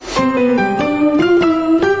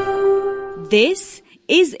This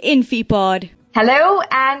is Infipod. Hello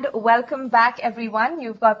and welcome back, everyone.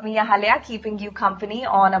 You've got me, Ahalya, keeping you company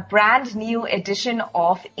on a brand new edition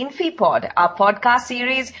of Infipod, our podcast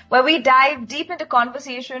series where we dive deep into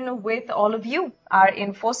conversation with all of you, our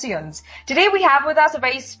Infosians. Today we have with us a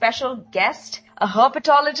very special guest, a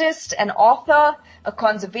herpetologist, an author, a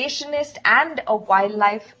conservationist, and a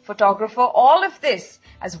wildlife photographer. All of this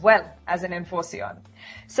as well as an Infosian.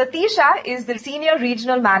 Sathisha is the Senior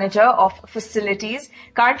Regional Manager of Facilities,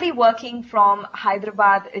 currently working from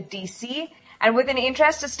Hyderabad, DC, and with an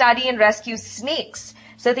interest to study and rescue snakes.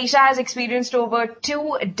 Sathisha has experienced over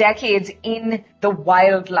 2 decades in the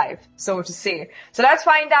wildlife, so to say. So let's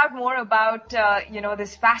find out more about,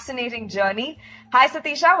 this fascinating journey. Hi,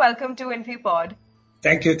 Sathisha. Welcome to Infipod.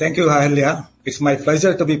 Thank you, Ahalya. It's my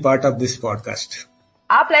pleasure to be part of this podcast.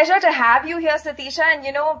 Our pleasure to have you here, Sathisha. And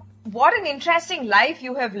what an interesting life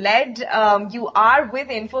you have led. You are with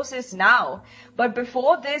Infosys now. But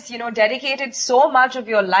before this, dedicated so much of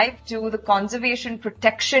your life to the conservation,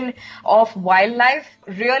 protection of wildlife,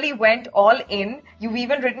 really went all in. You've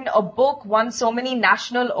even written a book, won so many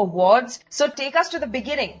national awards. So take us to the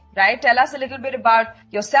beginning, right? Tell us a little bit about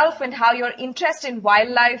yourself and how your interest in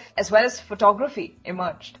wildlife as well as photography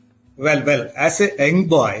emerged. Well, as a young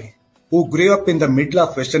boy who grew up in the middle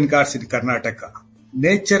of Western Ghats in Karnataka,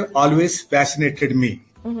 nature always fascinated me.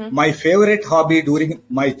 Mm-hmm. My favorite hobby during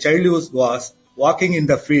my childhood was walking in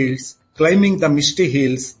the fields, climbing the misty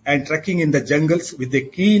hills, and trekking in the jungles with a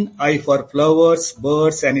keen eye for flowers,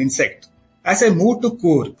 birds, and insects. As I moved to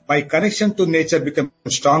Coorg, my connection to nature became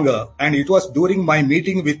stronger, and it was during my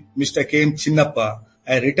meeting with Mr. K. M. Chinnappa,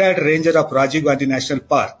 a retired ranger of Rajiv Gandhi National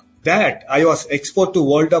Park, that I was exposed to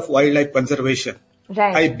world of wildlife conservation.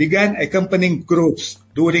 Right. I began accompanying groups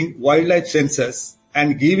during wildlife census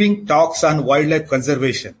and giving talks on wildlife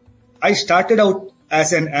conservation. I started out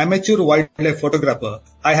as an amateur wildlife photographer.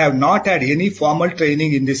 I have not had any formal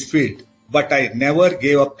training in this field, but I never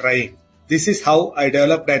gave up trying. This is how I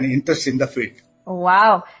developed an interest in the field.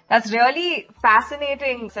 Wow, that's really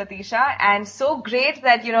fascinating, Sathisha, and so great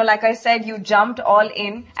that, like I said, you jumped all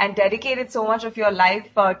in and dedicated so much of your life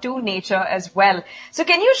to nature as well. So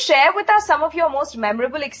can you share with us some of your most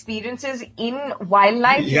memorable experiences in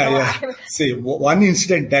wildlife? Yeah. See, one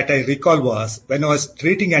incident that I recall was when I was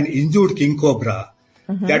treating an injured king cobra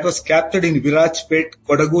that was captured in Virajpet,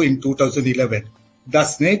 Kodagu in 2011. The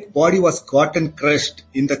snake body was gotten crushed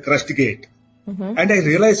in the crushed gate. Mm-hmm. And I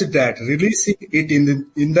realized that releasing it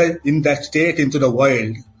in that state into the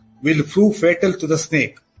wild will prove fatal to the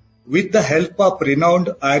snake. With the help of renowned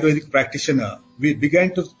Ayurvedic practitioner, we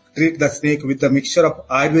began to treat the snake with a mixture of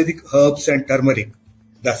Ayurvedic herbs and turmeric.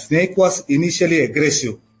 The snake was initially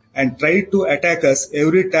aggressive and tried to attack us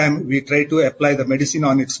every time we tried to apply the medicine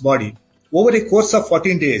on its body. Over a course of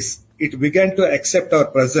 14 days, it began to accept our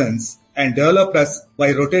presence and developed us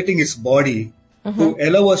by rotating its body to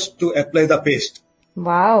allow us to apply the paste.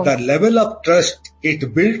 Wow. The level of trust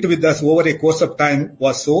it built with us over a course of time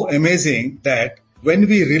was so amazing that when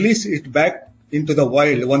we released it back into the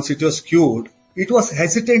wild once it was cured, it was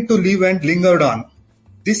hesitant to leave and lingered on.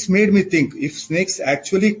 This made me think if snakes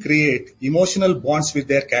actually create emotional bonds with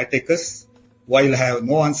their caretakers. While I have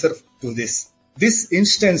no answer to this, this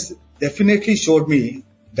instance definitely showed me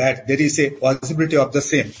that there is a possibility of the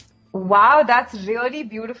same. Wow, that's really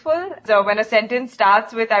beautiful. So when a sentence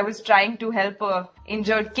starts with, I was trying to help a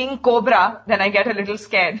injured king cobra, then I get a little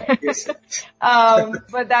scared. Yes.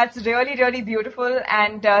 But that's really, really beautiful.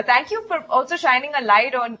 And thank you for also shining a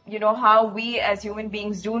light on, how we as human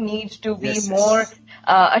beings do need to be more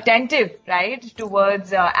attentive, right,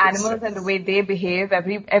 towards animals and the way they behave.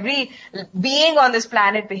 Every being on this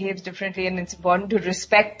planet behaves differently, and it's important to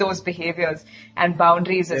respect those behaviors and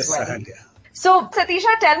boundaries as well. So,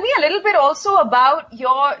 Sathisha, tell me a little bit also about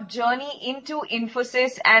your journey into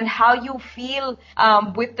Infosys and how you feel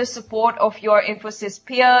with the support of your Infosys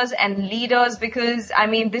peers and leaders, because,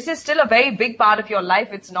 this is still a very big part of your life.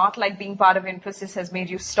 It's not like being part of Infosys has made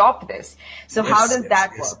you stop this. So how does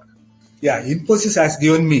that work? Yeah, Infosys has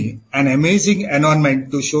given me an amazing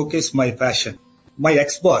environment to showcase my passion. My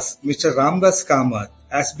ex-boss, Mr. Ramdas Kamath,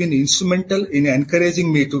 has been instrumental in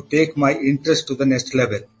encouraging me to take my interest to the next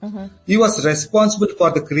level. Mm-hmm. He was responsible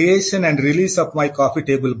for the creation and release of my coffee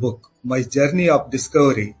table book, My Journey of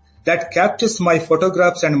Discovery, that captures my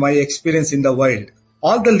photographs and my experience in the wild.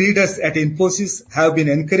 All the leaders at Infosys have been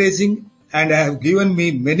encouraging and have given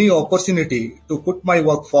me many opportunities to put my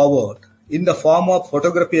work forward in the form of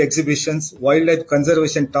photography exhibitions, wildlife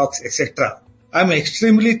conservation talks, etc. I'm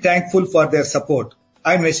extremely thankful for their support.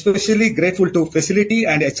 I'm especially grateful to facility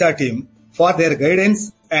and HR team for their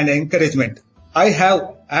guidance and encouragement. I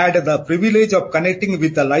have had the privilege of connecting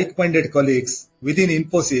with the like-minded colleagues within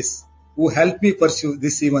Infosys who helped me pursue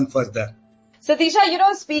this even further.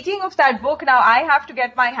 Satisha, speaking of that book, now I have to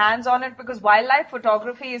get my hands on it because wildlife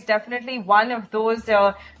photography is definitely one of those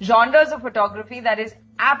genres of photography that is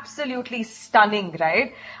absolutely stunning,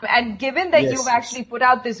 right? And given that you've actually put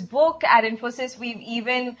out this book at Infosys, we've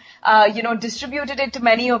even, distributed it to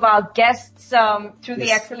many of our guests through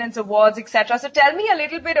the Excellence Awards, etc. So tell me a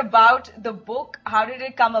little bit about the book. How did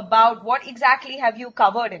it come about? What exactly have you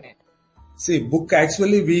covered in it? See, book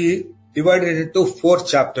actually we divided it into 4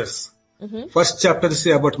 chapters. Mm-hmm. First chapter is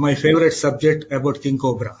about my favorite subject, about king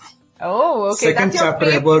cobra. Oh, okay. Second That's your chapter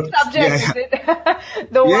favorite about subject, is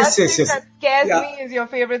it? The one thing that scares me is your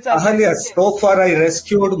favorite subject. Yes. So far I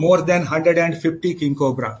rescued more than 150 king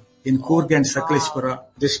cobra in Coorg and Sakleshpura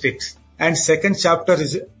districts. And second chapter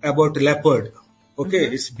is about leopard. Okay,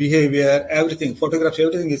 its behavior, everything, photographs,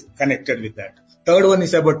 everything is connected with that. Third one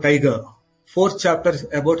is about tiger. Fourth chapter is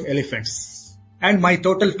about elephants. And my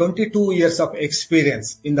total 22 years of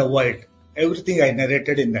experience in the wild. Everything I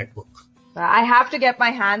narrated in that book. I have to get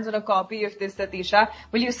my hands on a copy of this, Satisha.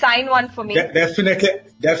 Will you sign one for me?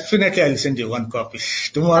 Definitely I'll send you one copy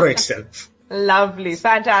tomorrow itself. Lovely.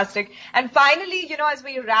 Fantastic. And finally, as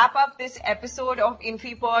we wrap up this episode of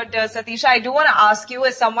InfiPod, Satisha, I do want to ask you,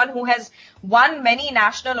 as someone who has won many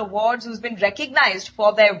national awards, who's been recognized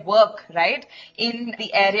for their work, right, in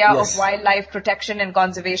the area of wildlife protection and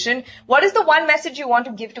conservation, what is the one message you want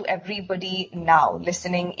to give to everybody now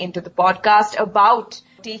listening into the podcast about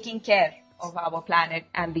taking care of our planet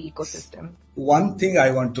and the ecosystem? One thing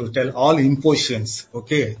I want to tell all Infosians,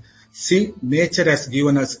 okay, see, nature has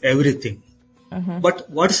given us everything. But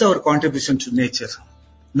what is our contribution to nature?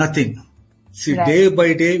 Nothing. See, day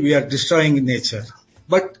by day we are destroying nature.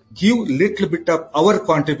 But give little bit of our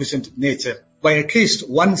contribution to nature by at least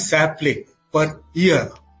one sapling per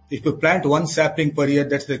year. If you plant one sapling per year,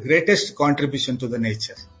 that's the greatest contribution to the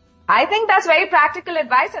nature. I think that's very practical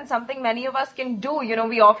advice and something many of us can do.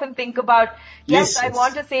 We often think about, I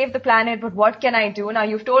want to save the planet, but what can I do? Now,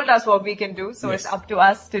 you've told us what we can do, so it's up to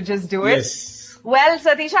us to just do it. Well,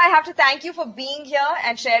 Satisha, I have to thank you for being here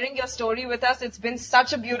and sharing your story with us. It's been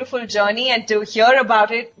such a beautiful journey, and to hear about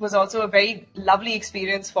it was also a very lovely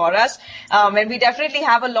experience for us. And we definitely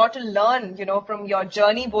have a lot to learn, from your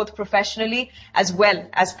journey, both professionally as well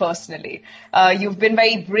as personally. You've been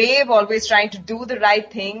very brave, always trying to do the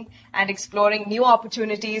right thing and exploring new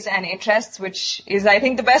opportunities and interests, which is, I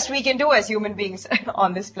think, the best we can do as human beings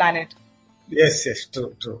on this planet. Yes,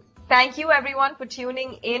 true. Thank you everyone for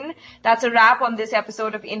tuning in. That's a wrap on this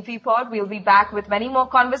episode of InfiPod. We'll be back with many more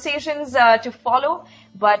conversations to follow.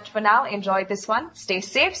 But for now, enjoy this one. Stay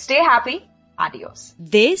safe, stay happy. Adios.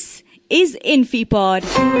 This is InfiPod.